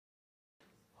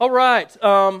All right,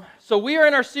 so we are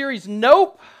in our series,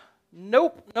 Nope,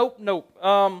 Nope, Nope, Nope.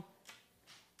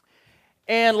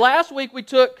 And last week we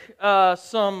took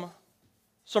some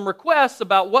requests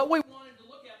about what we wanted to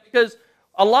look at, because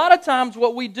a lot of times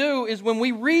what we do is when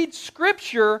we read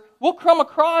Scripture, we'll come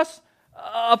across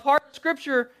a part of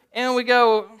Scripture and we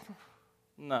go,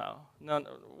 no,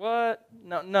 what?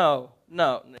 No.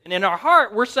 And in our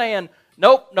heart we're saying,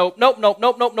 nope,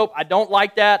 I don't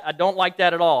like that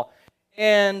at all.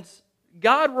 And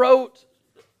God wrote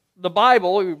the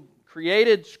Bible, He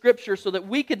created Scripture so that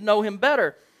we could know Him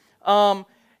better. And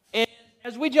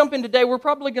as we jump in today, we're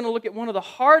probably going to look at one of the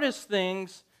hardest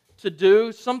things to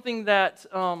do, something that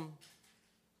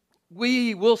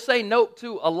we will say nope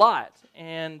to a lot.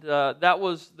 And that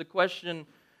was the question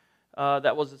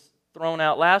that was thrown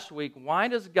out last week. Why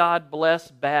does God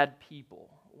bless bad people?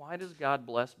 Why does God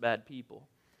bless bad people?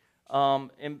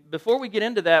 And before we get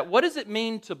into that, what does it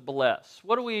mean to bless?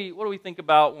 What do we think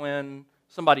about when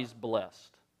somebody's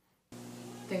blessed?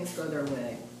 Things go their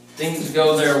way. Things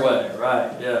go their way,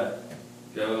 right? Yeah,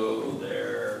 go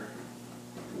their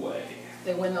way.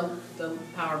 They win the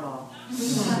Powerball.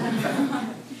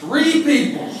 3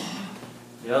 people.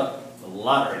 Yep, the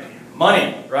lottery.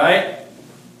 Money, right?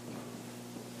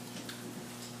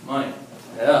 Money.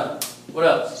 Yeah. What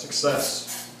else?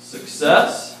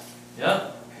 Success.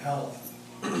 Yeah. Health.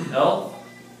 Family.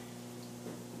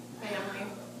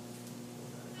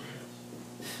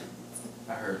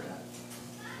 I heard that.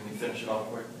 Can you finish it off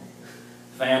quick?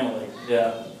 Family.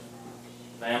 Yeah.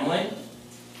 Family.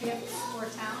 Gifts or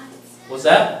talents. What's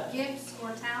that? Gifts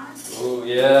or talents. Oh,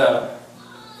 yeah.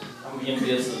 I'm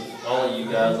envious of all of you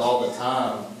guys all the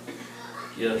time.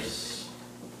 Gifts.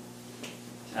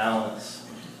 Talents.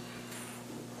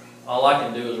 All I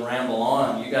can do is ramble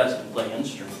on. You guys can play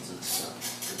instruments and stuff.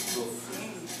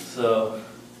 So,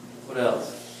 what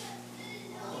else?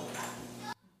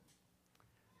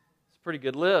 It's a pretty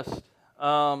good list.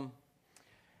 Now,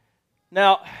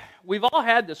 we've all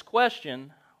had this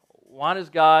question: why does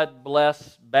God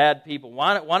bless bad people?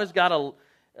 Why does God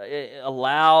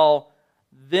allow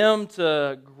them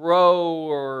to grow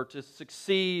or to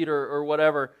succeed or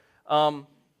whatever?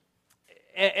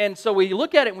 And so we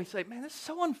look at it and we say, man, this is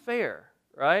so unfair,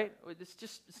 right?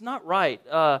 It's not right.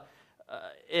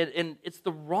 And it's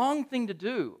the wrong thing to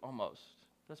do, almost.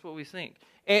 That's what we think.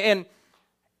 And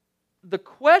the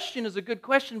question is a good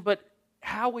question, but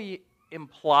how we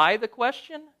imply the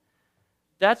question,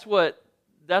 that's what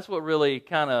really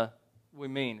kind of we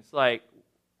mean. It's like,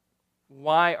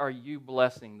 why are you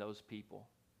blessing those people,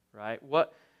 right?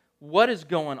 What is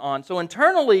going on? So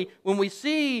internally, when we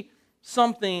see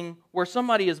something where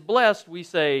somebody is blessed, we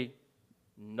say,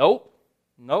 nope.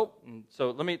 And so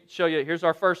let me show you. Here's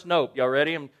our first nope. Y'all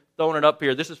ready? I'm throwing it up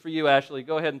here. This is for you, Ashley.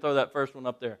 Go ahead and throw that first one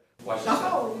up there. Watch this.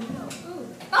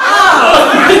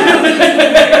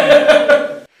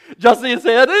 Justin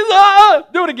said,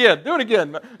 do it again.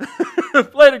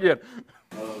 Play it again.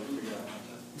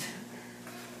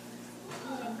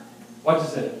 Watch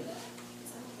this head.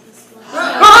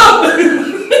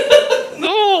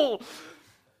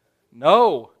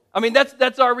 No. I mean,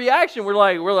 that's our reaction. We're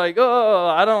like, oh,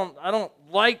 I don't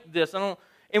like this.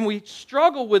 And we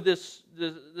struggle with this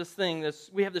thing.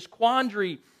 We have this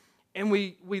quandary, and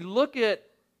we look at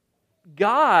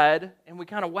God and we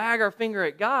kind of wag our finger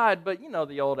at God. But you know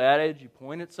the old adage: you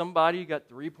point at somebody, you got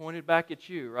 3 pointed back at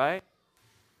you, right?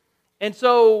 And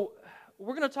so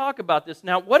we're going to talk about this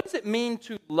now. What does it mean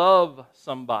to love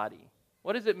somebody?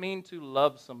 What does it mean to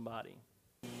love somebody?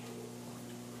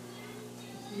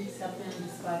 You accept them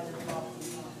despite their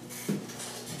faults.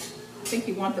 I think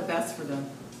you want the best for them.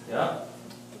 Yeah.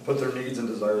 Put their needs and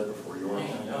desires before yours.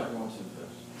 Yeah, you want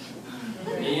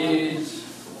to needs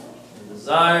and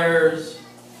desires.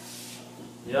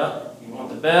 Yeah, you want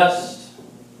the best.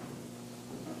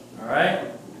 All right.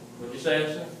 What'd you say,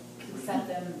 Ashley? Accept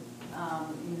them,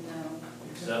 even though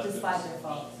Acceptance. despite their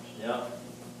faults. Yeah.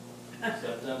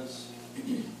 Acceptance.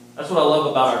 That's what I love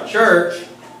about our church.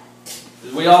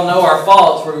 Is we all know our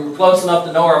faults. We're close enough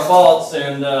to know our faults,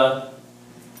 and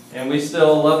we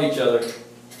still love each other.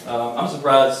 I'm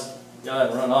surprised y'all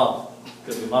haven't run off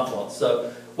because of my fault.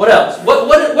 So, what else?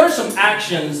 What are some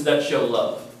actions that show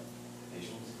love?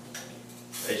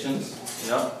 Patience.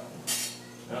 Yeah.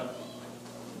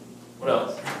 What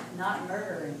else? Not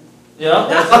murdering. Yeah,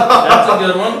 that's a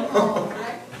good one.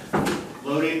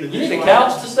 Loading the You need a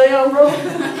couch to stay on, bro?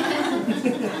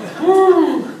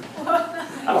 Woo.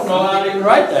 I don't know how to even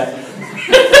write that.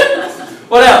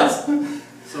 What else?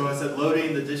 So I said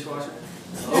loading the dishwasher.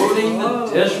 Loading the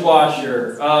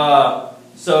dishwasher.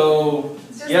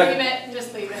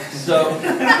 Just leave it. So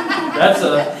that's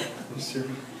a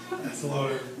That's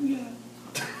loaded.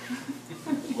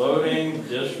 Loading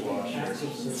dishwasher.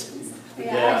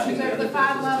 Yeah, actions are the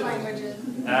 5 love languages.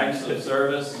 Acts of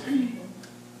service.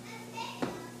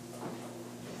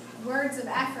 Words of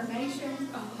affirmation.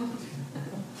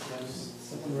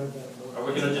 Are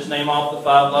we going to just name off the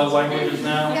 5 love languages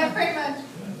now? Yeah, pretty much.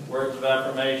 Words of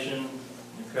affirmation.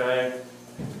 Okay.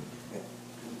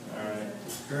 All right.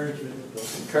 Encouragement.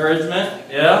 Encouragement.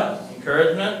 Yeah.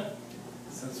 Encouragement.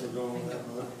 Since we're going with that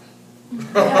one.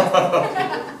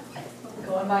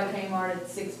 Going by Kmart at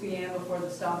 6 p.m. before the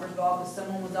Stompers ball because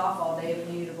someone was off all day and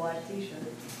needed a black t-shirt.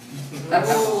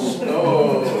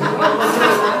 Oh.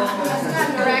 That's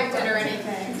not directed or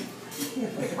anything.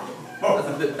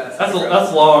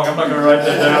 That's long. I'm not going to write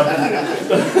that down.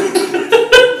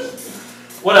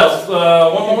 What else?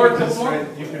 One more? Couple more?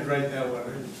 You could write that one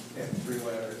in 3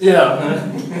 letters. Yeah.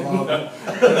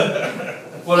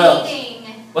 What else? Feeding.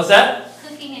 What's that?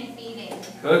 Cooking and feeding.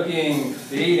 Cooking,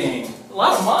 feeding. A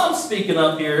lot of moms speaking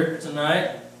up here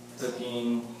tonight.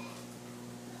 Cooking,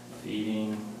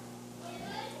 feeding.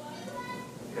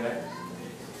 Okay.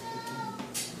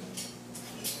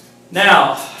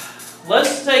 Now,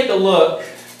 let's take a look.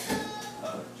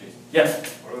 Jason, Yeah.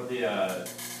 what about the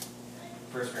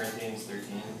 1 Corinthians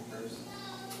 13 verse?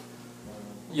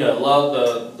 Yeah,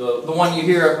 love the one you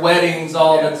hear at weddings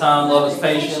all the time. Love is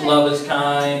patient, love is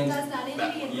kind. Does not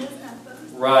envy and does not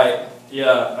boast. Right.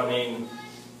 Yeah. I mean,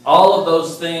 all of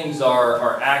those things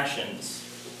are actions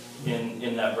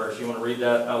in that verse. You want to read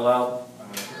that out loud?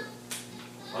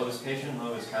 Love is patient,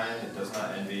 love is kind, it does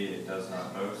not envy, it does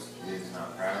not boast, it is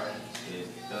not proud, it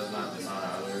does not dishonor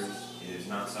others, it is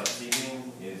not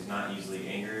self-seeking, it is not easily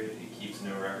angered, it keeps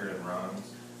no record of wrongs.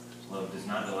 Love does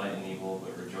not delight in evil,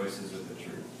 but rejoices with the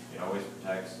truth. It always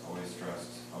protects, always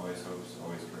trusts, always hopes,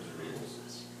 always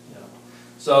perseveres. Yeah.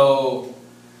 So,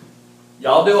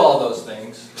 y'all do all those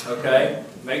things, okay?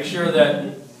 Make sure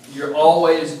that you're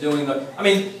always doing the... I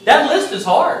mean, that list is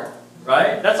hard,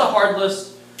 right? That's a hard list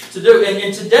to do.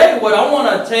 And today, what I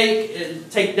want to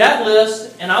take that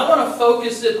list, and I want to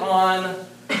focus it on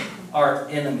our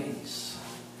enemies.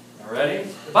 All ready?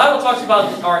 The Bible talks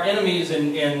about our enemies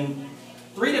in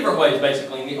 3 different ways,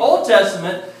 basically. In the Old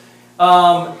Testament,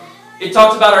 it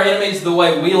talks about our enemies the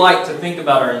way we like to think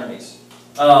about our enemies.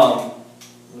 That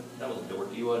was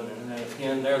dorky, wasn't it? That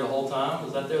pen there the whole time?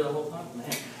 Was that there the whole time?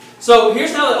 Man. So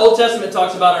here's how the Old Testament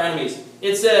talks about our enemies.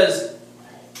 It says,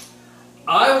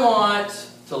 I want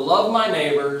to love my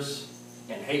neighbors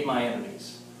and hate my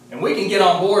enemies. And we can get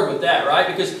on board with that, right?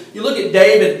 Because you look at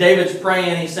David, David's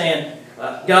praying, he's saying,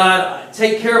 God,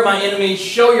 take care of my enemies,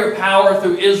 show your power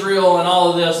through Israel and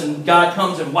all of this, and God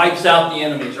comes and wipes out the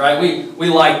enemies, right? We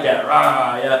like that,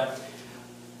 rah, yeah.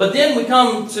 But then we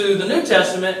come to the New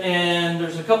Testament, and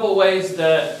there's a couple of ways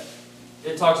that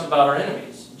it talks about our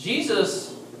enemies.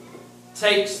 Jesus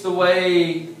takes the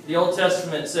way the Old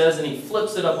Testament says, and he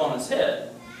flips it up on his head.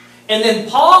 And then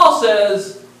Paul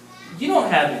says, you don't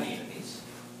have any enemies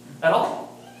at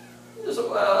all.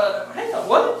 Hang on,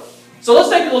 what? So let's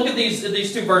take a look at these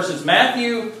 2 verses.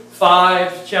 Matthew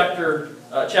 5, chapter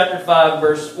 5,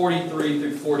 verse 43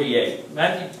 through 48.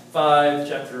 Matthew 5,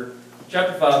 chapter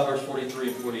 5, verse 43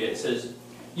 and 48 says,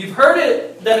 you've heard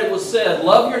it that it was said,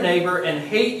 love your neighbor and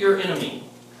hate your enemy.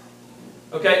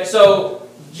 Okay, so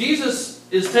Jesus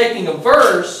is taking a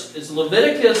verse, it's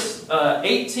Leviticus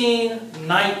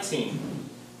 18:19.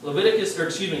 Leviticus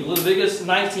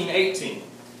 19:18.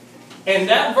 And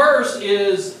that verse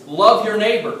is love your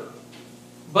neighbor.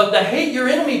 But the hate your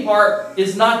enemy part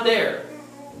is not there.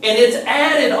 And it's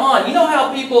added on. You know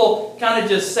how people kind of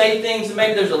just say things and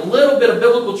maybe there's a little bit of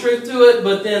biblical truth to it,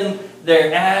 but then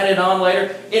they're added on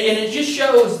later. And it just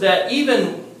shows that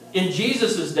even in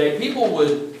Jesus' day, people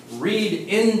would read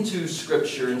into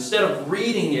Scripture instead of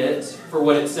reading it for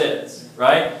what it says,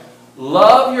 right?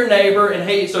 Love your neighbor and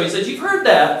hate. So he says, you've heard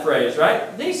that phrase,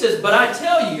 right? Then he says, but I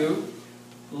tell you,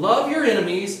 love your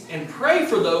enemies and pray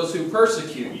for those who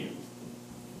persecute you.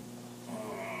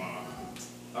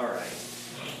 All right.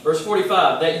 Verse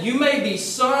 45, that you may be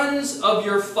sons of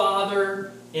your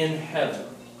Father in heaven.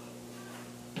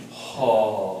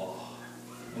 Oh.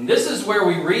 And this is where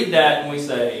we read that and we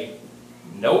say,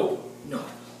 nope. No.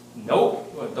 Nope.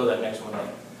 We'll throw that next one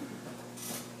up.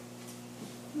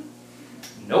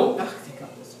 Nope.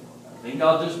 Think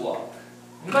I'll just walk.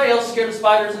 Anybody else scared of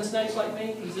spiders and snakes like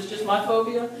me? Is this just my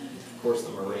phobia? Of course the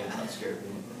Marine's not scared of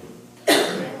anything.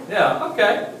 Yeah,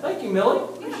 okay. Thank you, Millie.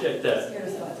 Appreciate that. Scared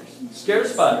of spiders. Scared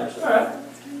of spiders. All right.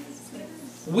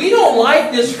 We don't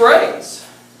like this phrase.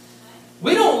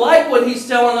 We don't like what he's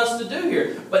telling us to do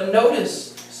here. But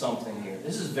notice something here.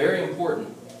 This is very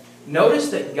important. Notice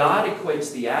that God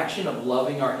equates the action of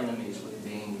loving our enemies with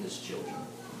being His children.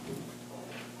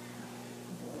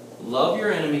 Love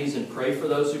your enemies and pray for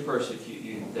those who persecute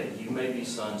you, that you may be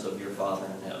sons of your Father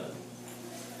in heaven.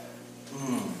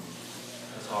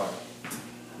 That's hard.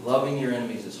 Loving your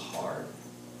enemies is hard.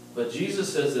 But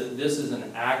Jesus says that this is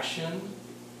an action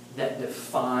that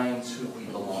defines who we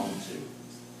belong to.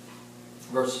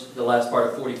 The last part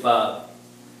of 45.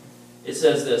 It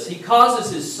says this: He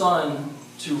causes His sun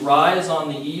to rise on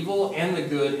the evil and the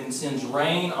good, and sends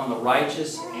rain on the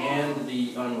righteous and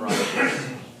the unrighteous.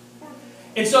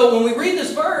 And so when we read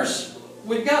this verse,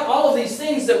 we've got all of these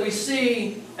things that we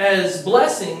see as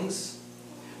blessings,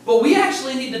 but we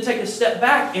actually need to take a step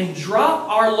back and drop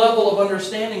our level of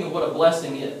understanding of what a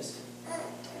blessing is.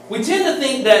 We tend to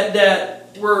think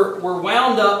that we're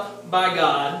wound up by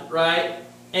God, right?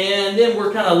 And then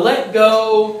we're kind of let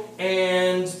go,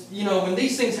 and when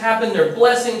these things happen, they're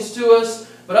blessings to us,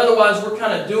 but otherwise we're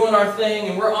kind of doing our thing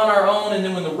and we're on our own, and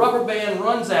then when the rubber band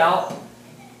runs out,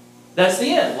 that's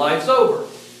the end. Life's over.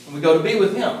 And we go to be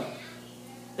with Him.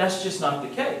 That's just not the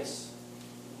case.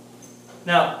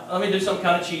 Now, let me do something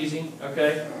kind of cheesy,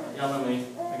 okay? I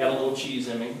got a little cheese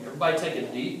in me. Everybody take a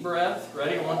deep breath.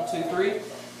 Ready? 1, 2, 3.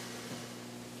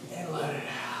 And let it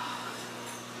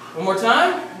out. One more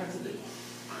time.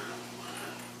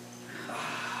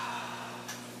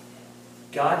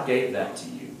 God gave that to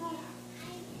you.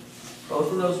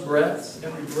 Both of those breaths,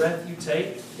 every breath you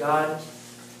take, God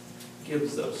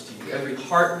gives those to you. Every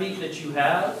heartbeat that you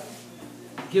have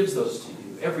gives those to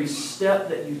you. Every step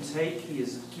that you take, He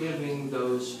is giving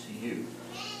those to you.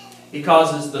 He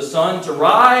causes the sun to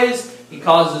rise. He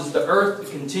causes the earth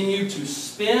to continue to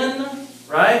spin,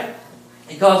 right?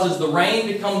 He causes the rain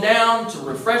to come down to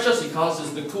refresh us. He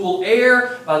causes the cool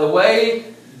air. By the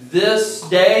way, this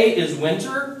day is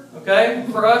winter, okay,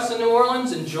 for us in New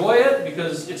Orleans. Enjoy it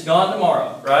because it's gone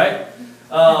tomorrow, right?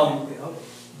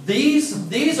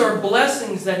 These are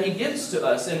blessings that He gives to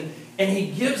us, and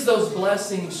He gives those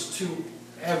blessings to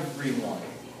everyone,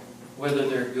 whether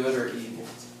they're good or evil.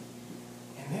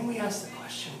 And then we ask the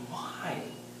question, why?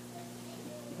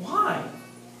 Why?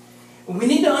 We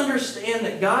need to understand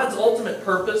that God's ultimate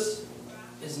purpose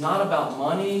is not about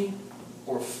money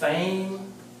or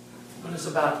fame, but it's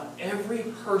about every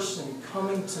person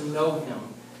coming to know Him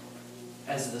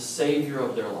as the Savior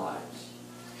of their lives.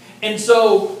 And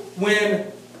so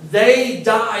when they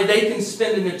die, they can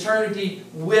spend an eternity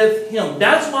with Him.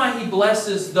 That's why He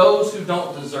blesses those who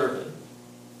don't deserve it.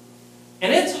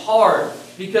 And it's hard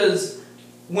because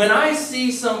when I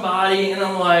see somebody and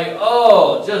I'm like,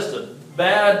 oh, just a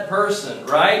bad person,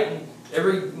 right?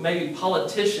 Every maybe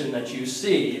politician that you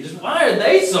see, just why are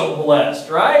they so blessed,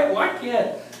 right? Why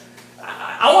can't...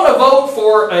 I want to vote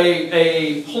for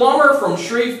a plumber from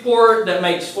Shreveport that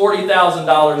makes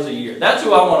 $40,000 a year. That's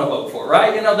who I want to vote for,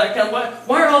 right? That kind of...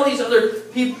 Why are all these other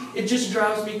people... It just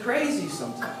drives me crazy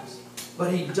sometimes.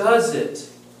 But He does it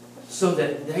so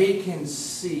that they can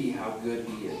see how good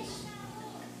He is.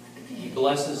 He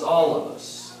blesses all of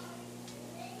us.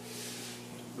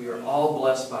 We are all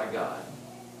blessed by God.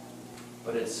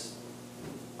 But it's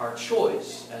our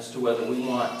choice as to whether we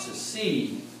want to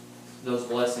see those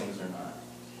blessings or not.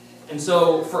 And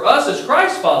so, for us as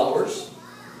Christ followers,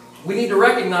 we need to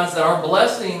recognize that our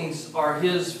blessings are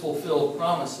His fulfilled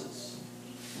promises.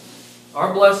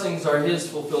 Our blessings are His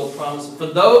fulfilled promises. For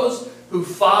those who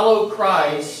follow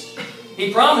Christ,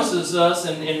 He promises us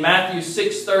in Matthew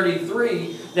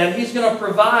 6:33 that He's going to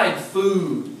provide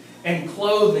food and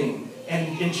clothing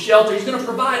and shelter. He's going to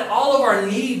provide all of our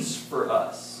needs for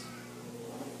us.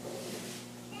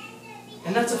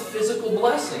 And that's a physical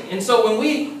blessing. And so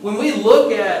when we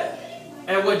look at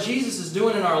what Jesus is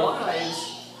doing in our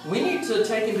lives, we need to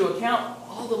take into account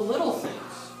all the little things.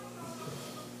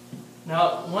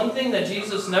 Now, one thing that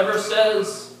Jesus never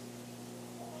says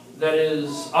that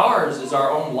is ours is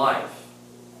our own life.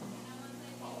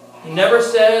 He never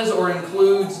says or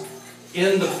includes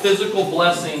in the physical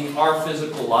blessing our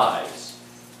physical lives.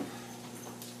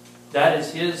 That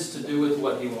is His to do with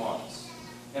what He wants.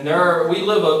 And we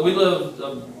live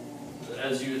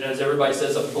as everybody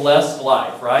says, a blessed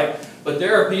life, right? But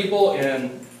there are people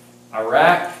in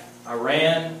Iraq,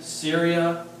 Iran,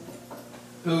 Syria,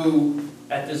 who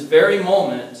at this very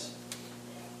moment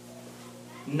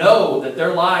know that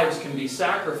their lives can be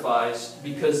sacrificed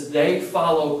because they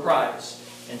follow Christ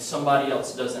and somebody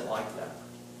else doesn't like that.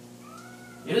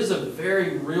 It is a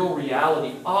very real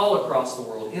reality all across the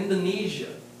world. Indonesia.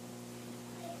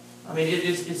 I mean,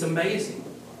 it's amazing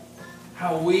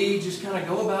how we just kind of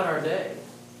go about our day.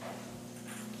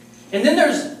 And then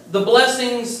there's the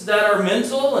blessings that are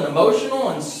mental and emotional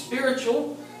and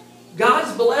spiritual.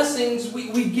 God's blessings,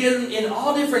 we get them in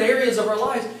all different areas of our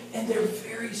lives, and they're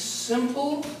very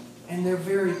simple and they're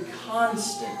very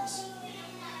constant.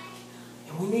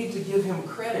 And we need to give Him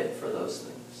credit for those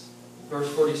things. Verse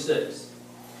 46.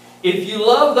 If you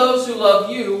love those who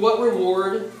love you, what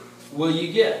reward will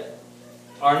you get?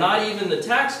 Are not even the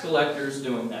tax collectors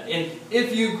doing that? And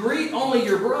if you greet only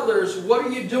your brothers, what are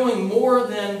you doing more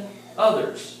than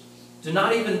others? Do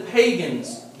not even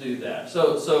pagans do that?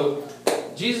 So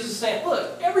Jesus is saying,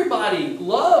 look, everybody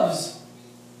loves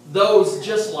those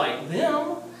just like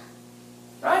them.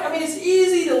 Right? I mean, it's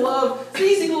easy to love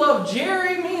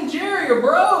Jerry. Me and Jerry are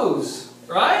bros.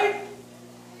 Right?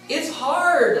 It's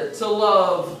hard to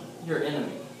love your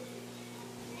enemy.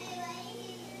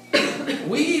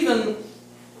 We even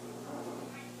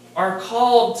are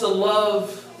called to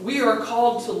love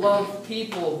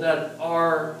people that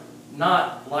are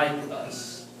not like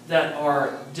us, that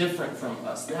are different from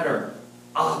us, that are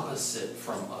opposite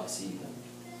from us even.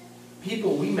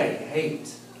 People we may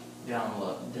hate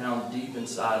down deep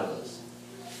inside of us.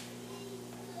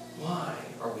 Why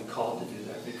are we called to do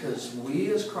that? Because we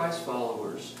as Christ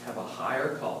followers have a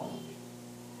higher calling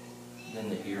than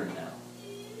the here and now.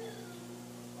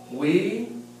 We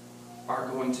are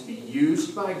going to be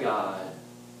used by God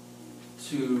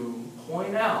to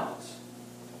point out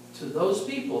to those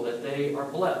people that they are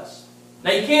blessed.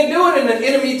 Now you can't do it in an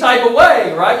enemy type of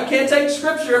way, right? You can't take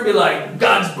Scripture and be like,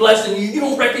 God's blessing you. You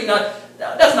don't recognize.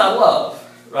 That's not love,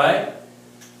 right?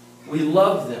 We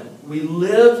love them. We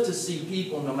live to see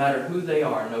people, no matter who they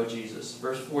are, know Jesus.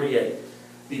 Verse 48.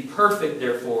 Be perfect,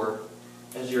 therefore,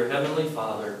 as your heavenly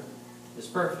Father is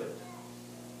perfect.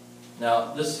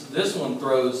 Now, this one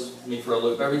throws me for a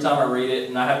loop. Every time I read it,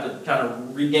 and I have to kind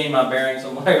of regain my bearings,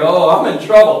 I'm like, oh, I'm in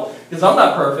trouble, because I'm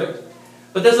not perfect.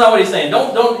 But that's not what he's saying.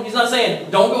 He's not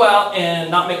saying, don't go out and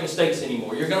not make mistakes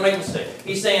anymore. You're going to make mistakes.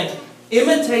 He's saying,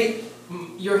 imitate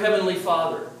your heavenly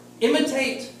Father.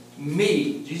 Imitate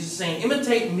me. Jesus is saying,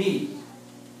 imitate me.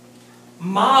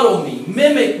 Model me.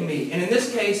 Mimic me. And in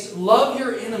this case, love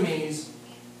your enemies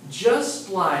just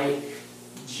like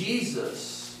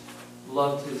Jesus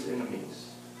loved his enemies.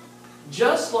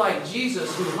 Just like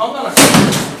Jesus, who hung on a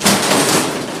cross.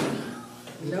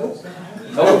 Nope.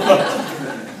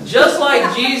 Just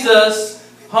like Jesus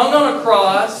hung on a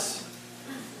cross.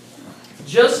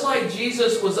 Just like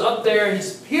Jesus was up there,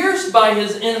 he's pierced by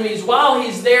his enemies while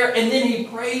he's there, and then he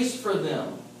prays for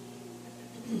them.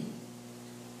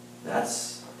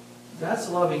 That's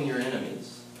loving your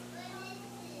enemies.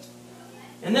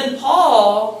 And then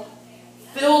Paul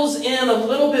fills in a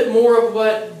little bit more of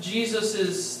what Jesus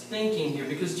is thinking here,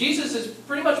 because Jesus is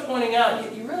pretty much pointing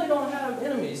out you really don't have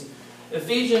enemies.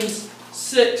 Ephesians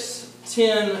 6,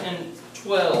 10 and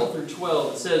 12 through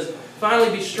 12, it says,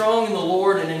 finally be strong in the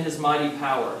Lord and in his mighty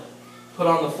power. Put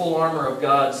on the full armor of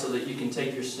God so that you can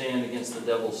take your stand against the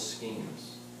devil's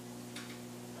schemes.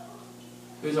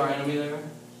 Who's our enemy there?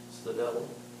 It's the devil.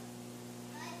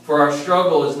 For our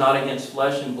struggle is not against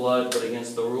flesh and blood, but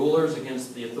against the rulers,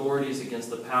 against the authorities,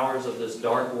 against the powers of this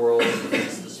dark world, and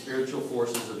against the spiritual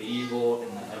forces of evil in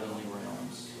the heavenly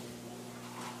realms.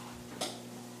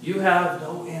 You have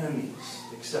no enemies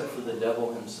except for the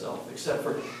devil himself, except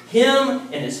for him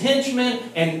and his henchmen,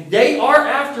 and they are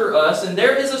after us, and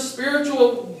there is a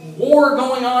spiritual war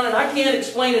going on, and I can't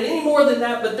explain it any more than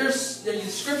that, but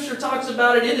Scripture talks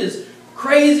about it. It is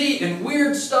crazy and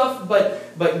weird stuff,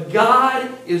 but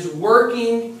God is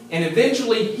working, and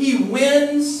eventually He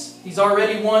wins. He's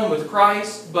already won with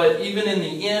Christ, but even in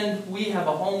the end, we have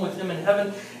a home with Him in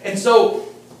heaven. And so,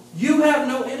 you have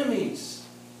no enemies,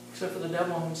 except for the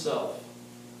devil himself.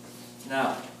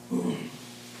 Now,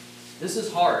 this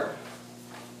is hard,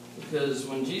 because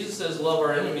when Jesus says love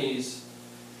our enemies,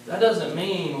 that doesn't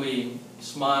mean we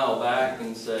smile back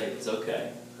and say, it's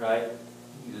okay, right?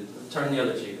 You turn the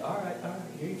other cheek. All right,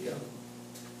 here you go.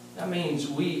 That means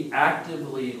we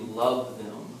actively love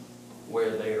them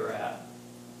where they are at.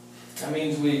 That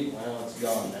means it's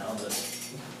gone now, but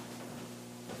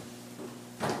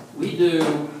we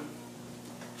do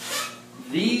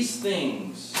these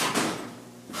things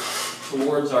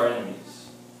towards our enemies.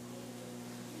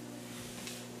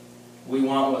 We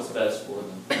want what's best for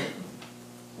them.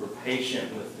 We're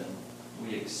patient with them.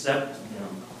 We accept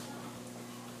them.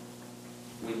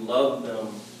 We love them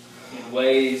in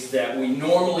ways that we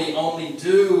normally only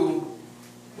do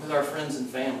with our friends and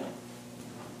family.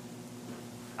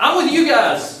 I'm with you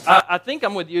guys. I think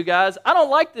I'm with you guys. I don't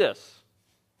like this.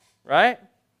 Right?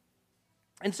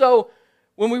 And so,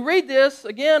 when we read this,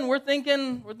 again, we're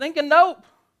thinking nope.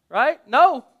 Right?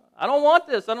 No, I don't want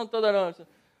this. I don't throw that on.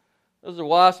 Those are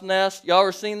wasp nests. Y'all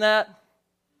ever seen that?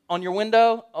 on your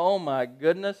window, oh my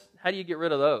goodness, how do you get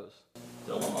rid of those?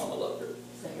 Tell my mama loved her.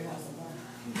 Set your house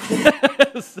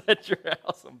on fire. Set your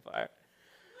house on fire.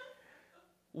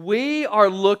 We are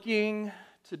looking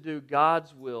to do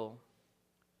God's will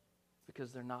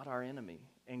because they're not our enemy.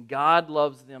 And God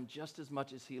loves them just as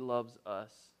much as He loves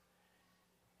us.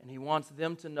 And He wants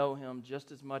them to know Him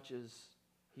just as much as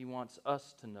He wants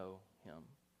us to know Him.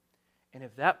 And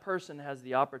if that person has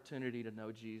the opportunity to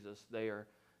know Jesus, they are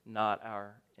not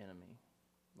our enemy.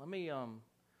 Let me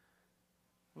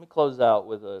close out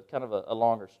with a kind of a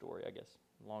longer story, I guess,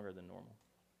 longer than normal.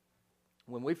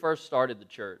 When we first started the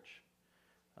church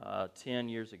 10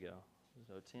 years ago,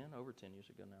 so over 10 years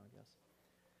ago now, I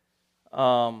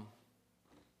guess.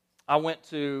 I went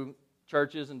to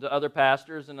churches and to other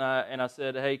pastors, and I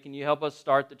said, hey, can you help us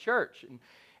start the church?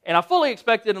 And I fully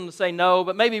expected them to say no,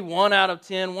 but maybe 1 out of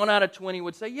 10, 1 out of 20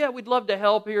 would say, yeah, we'd love to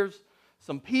help. Here's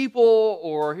some people,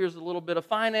 or here's a little bit of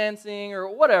financing, or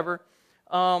whatever.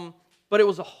 But it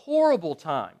was a horrible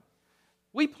time.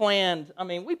 We planned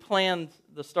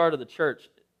the start of the church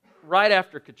right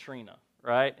after Katrina,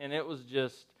 right? And it was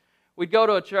just, I'd go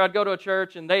to a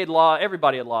church, and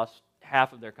everybody had lost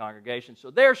half of their congregation. So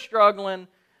they're struggling,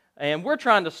 and we're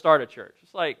trying to start a church.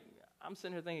 It's like, I'm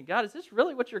sitting here thinking, God, is this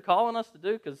really what you're calling us to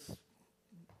do? Because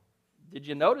did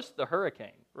you notice the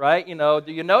hurricane, right?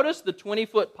 Do you notice the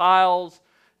 20-foot piles,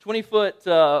 20-foot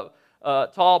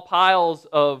tall piles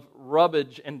of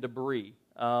rubbish and debris?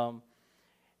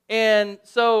 And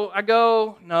so I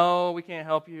go, no, we can't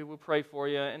help you. We'll pray for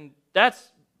you. And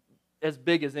that's as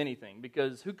big as anything,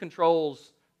 because who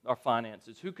controls our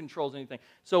finances? Who controls anything?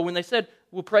 So when they said,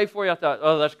 we'll pray for you, I thought,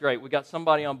 oh, that's great. We got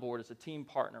somebody on board. It's a team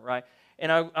partner, right?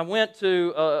 And I went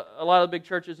to a lot of the big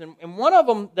churches, and one of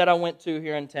them that I went to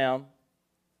here in town,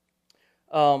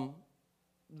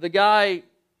 the guy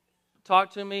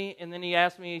talked to me, and then he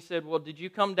asked me, he said, well, did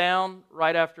you come down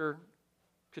right after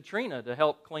Katrina to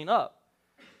help clean up?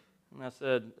 And I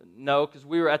said, no, because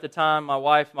we were at the time, my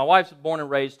wife's born and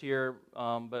raised here,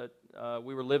 but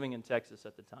we were living in Texas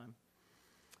at the time.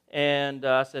 And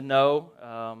I said,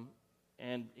 no,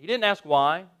 and he didn't ask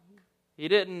why. He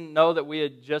didn't know that we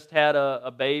had just had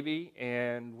a baby,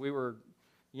 and we were,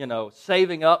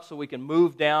 saving up so we can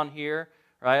move down here,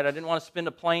 right? I didn't want to spend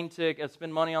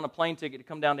money on a plane ticket to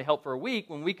come down to help for a week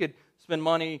when we could spend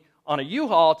money on a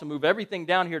U-Haul to move everything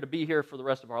down here to be here for the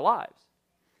rest of our lives.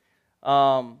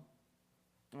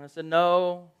 And I said,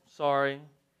 no, sorry.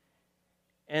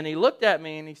 And he looked at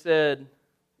me and he said,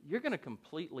 you're going to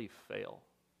completely fail.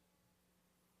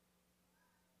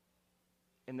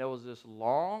 And there was this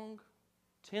long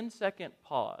 10-second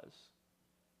pause.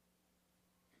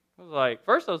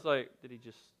 First I was like, did he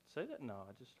just say that? No,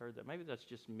 I just heard that. Maybe that's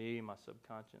just me, my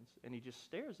subconscious. And he just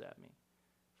stares at me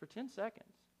for 10 seconds.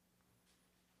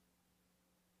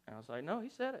 And I was like, no, he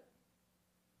said it.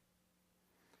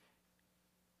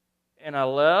 And I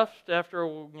left after,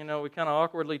 we kind of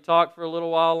awkwardly talked for a little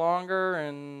while longer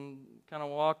and kind of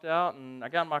walked out. And I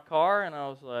got in my car and I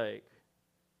was like,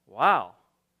 wow.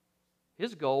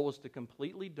 His goal was to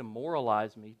completely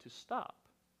demoralize me to stop.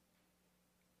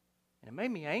 And it made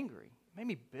me angry. It made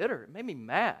me bitter. It made me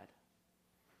mad.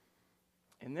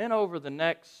 And then over the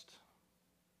next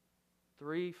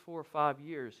 3, 4, 5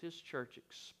 years, his church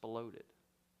exploded.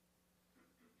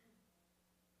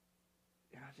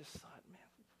 And I just thought, man,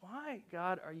 why,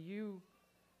 God, are you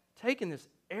taking this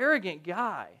arrogant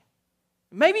guy?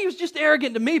 Maybe he was just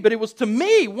arrogant to me, but it was to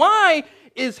me. Why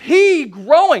is he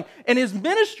growing? And his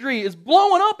ministry is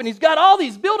blowing up, and he's got all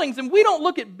these buildings, and we don't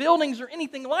look at buildings or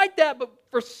anything like that, but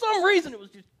for some reason it was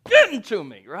just getting to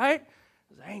me, right? I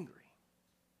was angry.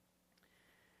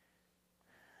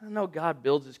 I know God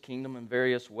builds His kingdom in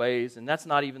various ways, and that's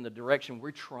not even the direction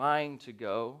we're trying to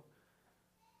go.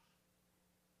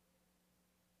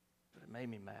 But it made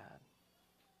me mad.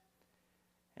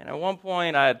 And at one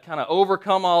point, I had kind of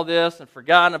overcome all this and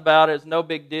forgotten about it. It's no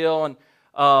big deal. And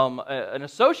an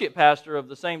associate pastor of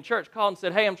the same church called and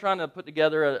said, hey, I'm trying to put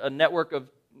together a network of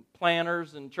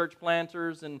planners and church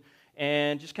planters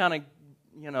and just kind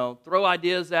of, throw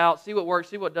ideas out, see what works,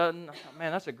 see what doesn't. I thought,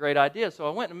 man, that's a great idea. So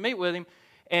I went to meet with him,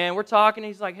 and we're talking.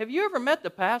 He's like, have you ever met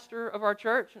the pastor of our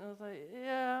church? And I was like,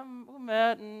 yeah, we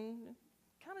met, and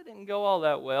didn't go all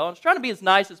that well. I was trying to be as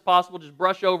nice as possible, just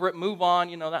brush over it, move on,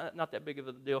 not that big of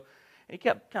a deal. And he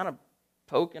kept kind of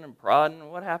poking and prodding.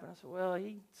 What happened? I said, well,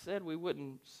 he said we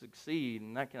wouldn't succeed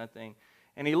and that kind of thing.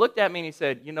 And he looked at me and he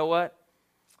said, you know what?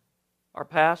 Our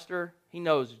pastor, he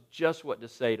knows just what to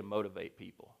say to motivate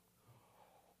people.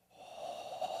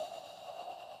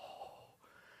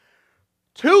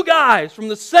 2 guys from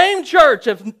the same church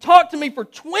have talked to me for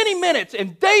 20 minutes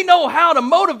and they know how to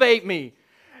motivate me.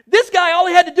 This guy, all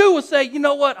he had to do was say, you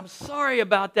know what, I'm sorry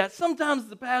about that. Sometimes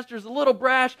the pastor's a little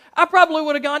brash. I probably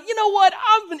would have gone, you know what,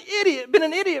 I've been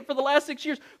an idiot for the last 6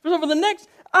 years. For the next,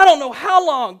 I don't know how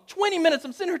long, 20 minutes,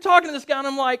 I'm sitting here talking to this guy, and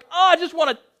I'm like, I just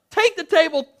want to take the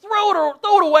table, throw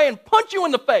it away, and punch you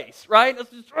in the face, right?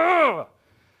 It's just, ugh.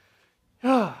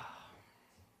 So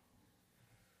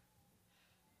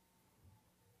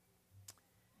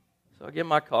I get in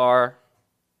my car.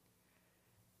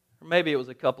 Or maybe it was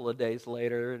a couple of days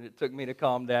later, and it took me to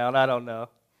calm down. I don't know.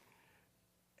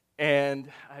 And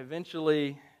I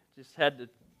eventually just had to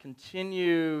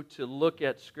continue to look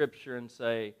at Scripture and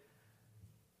say,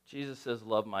 Jesus says,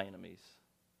 love my enemies.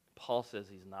 Paul says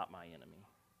he's not my enemy.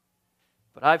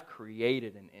 But I've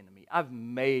created an enemy. I've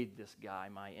made this guy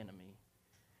my enemy.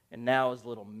 And now his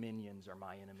little minions are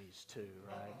my enemies too,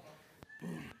 right?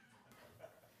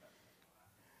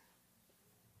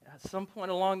 At some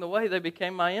point along the way, they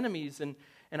became my enemies. And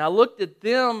I looked at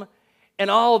them and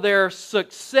all their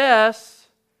success,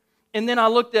 and then I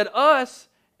looked at us,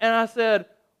 and I said,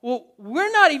 well,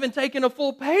 we're not even taking a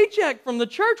full paycheck from the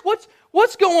church.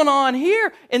 What's going on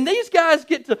here? And these guys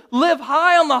get to live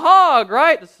high on the hog,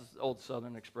 right? This is an old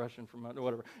Southern expression from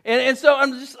whatever. And so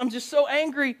I'm just so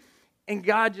angry. And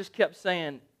God just kept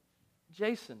saying,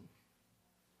 Jason,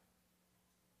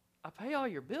 I pay all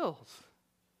your bills.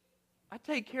 I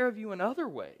take care of you in other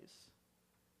ways.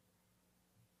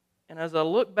 And as I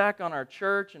look back on our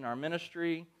church and our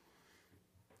ministry,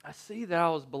 I see that I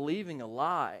was believing a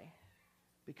lie,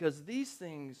 because these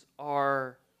things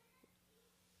are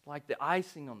like the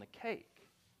icing on the cake.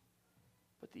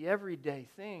 But the everyday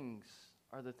things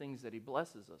are the things that He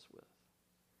blesses us with.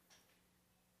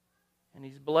 And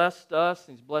He's blessed us,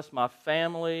 He's blessed my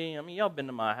family. I mean, y'all been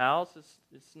to my house.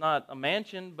 It's not a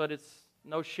mansion, but it's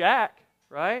no shack,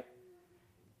 right?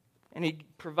 And He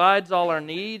provides all our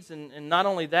needs, and not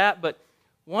only that, but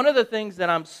one of the things that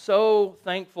I'm so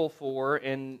thankful for,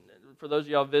 and for those of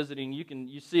y'all visiting,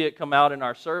 you see it come out in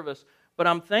our service, but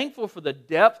I'm thankful for the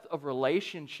depth of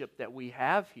relationship that we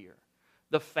have here,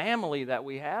 the family that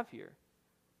we have here.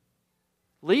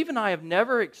 Lee and I have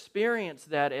never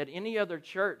experienced that at any other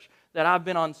church that I've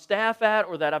been on staff at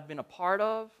or that I've been a part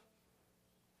of.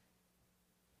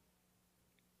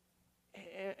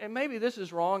 And maybe this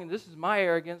is wrong, and this is my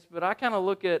arrogance, but I kind of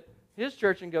look at his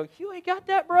church and go, you ain't got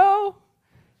that, bro.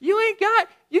 You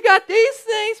got these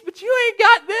things, but you ain't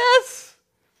got this.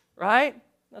 Right?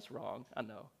 That's wrong, I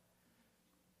know.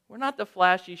 We're not the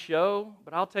flashy show,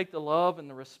 but I'll take the love and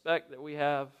the respect that we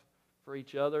have for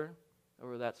each other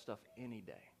over that stuff any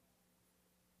day.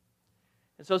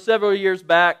 And so several years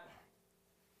back,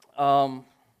 I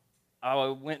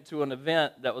went to an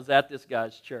event that was at this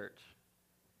guy's church.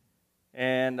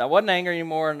 And I wasn't angry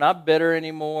anymore, not bitter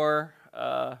anymore.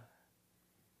 And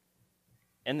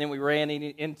then we ran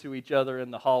into each other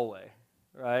in the hallway,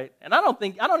 right? And I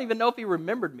don't even know if he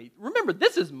remembered me. Remember,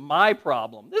 this is my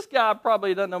problem. This guy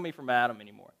probably doesn't know me from Adam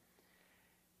anymore.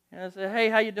 And I said, hey,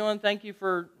 how you doing? Thank you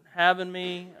for having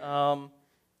me. And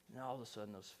all of a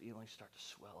sudden, those feelings start to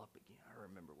swell up again. I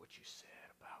remember what you said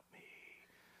about me.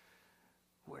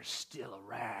 We're still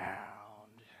around.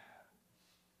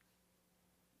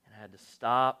 And I had to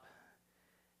stop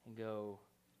and go,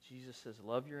 Jesus says,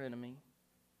 love your enemy.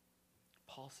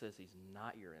 Paul says he's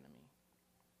not your enemy.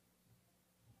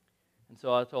 And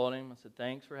so I told him, I said,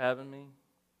 thanks for having me.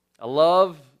 I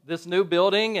love this new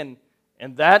building and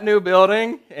that new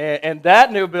building and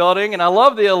that new building, and I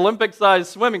love the Olympic-sized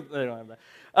swimming. They don't have that.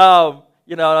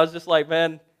 And I was just like,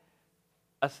 man,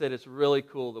 I said, it's really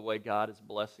cool the way God is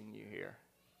blessing you here.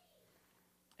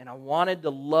 And I wanted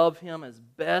to love Him as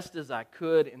best as I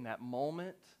could in that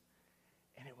moment,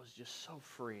 and it was just so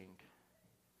freeing.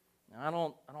 Now, I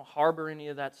don't harbor any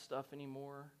of that stuff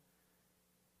anymore.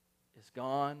 It's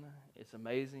gone. It's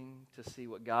amazing to see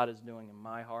what God is doing in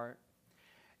my heart.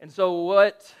 And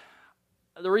so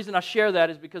the reason I share that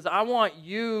is because I want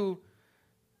you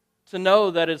to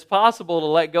know that it's possible to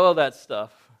let go of that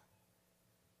stuff,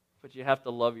 but you have to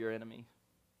love your enemy.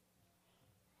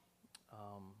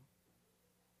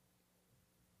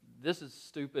 This is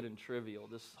stupid and trivial,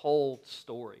 this whole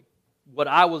story. What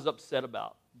I was upset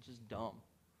about, just dumb.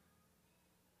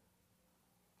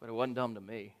 But it wasn't dumb to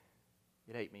me.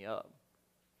 It ate me up.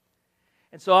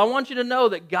 And so I want you to know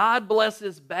that God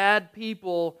blesses bad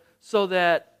people so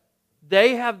that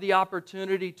they have the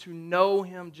opportunity to know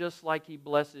Him just like He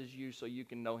blesses you so you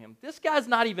can know Him. This guy's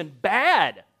not even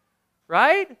bad,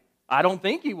 right? I don't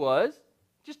think he was.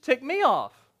 Just ticked me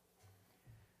off.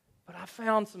 But I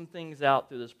found some things out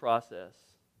through this process.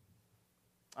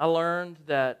 I learned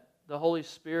that the Holy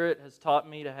Spirit has taught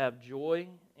me to have joy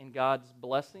in God's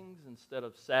blessings instead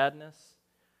of sadness.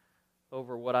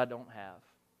 over what I don't have.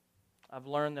 I've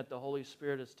learned that the Holy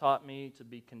Spirit has taught me to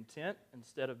be content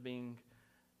instead of being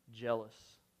jealous.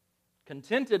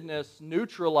 Contentedness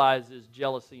neutralizes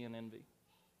jealousy and envy.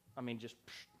 I mean, just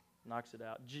knocks it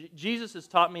out. Jesus has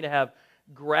taught me to have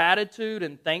gratitude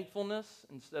and thankfulness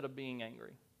instead of being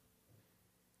angry.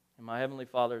 And my Heavenly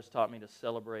Father has taught me to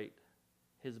celebrate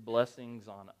His blessings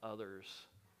on others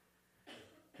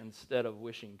instead of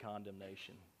wishing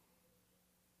condemnation.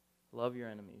 Love your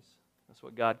enemies. That's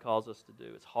what God calls us to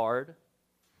do. It's hard,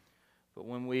 but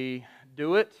when we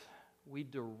do it, we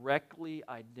directly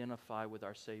identify with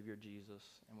our Savior Jesus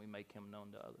and we make Him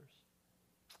known to others.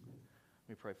 Let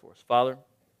me pray for us. Father,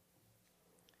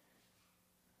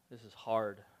 this is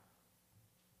hard.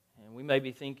 And we may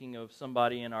be thinking of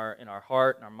somebody in our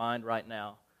heart and our mind right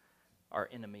now, our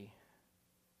enemy.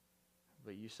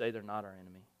 But you say they're not our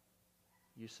enemy.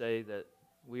 You say that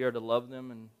we are to love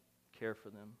them and care for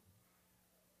them.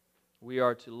 We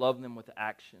are to love them with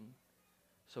action.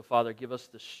 So, Father, give us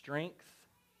the strength,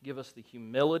 give us the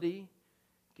humility,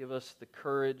 give us the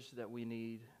courage that we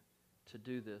need to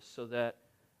do this so that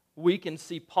we can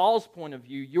see Paul's point of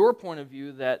view, your point of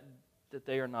view, that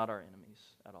they are not our enemies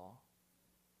at all.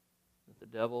 That the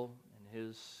devil and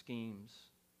his schemes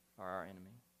are our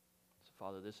enemy. So,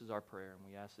 Father, this is our prayer, and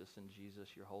we ask this in Jesus,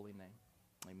 your holy name.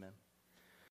 Amen.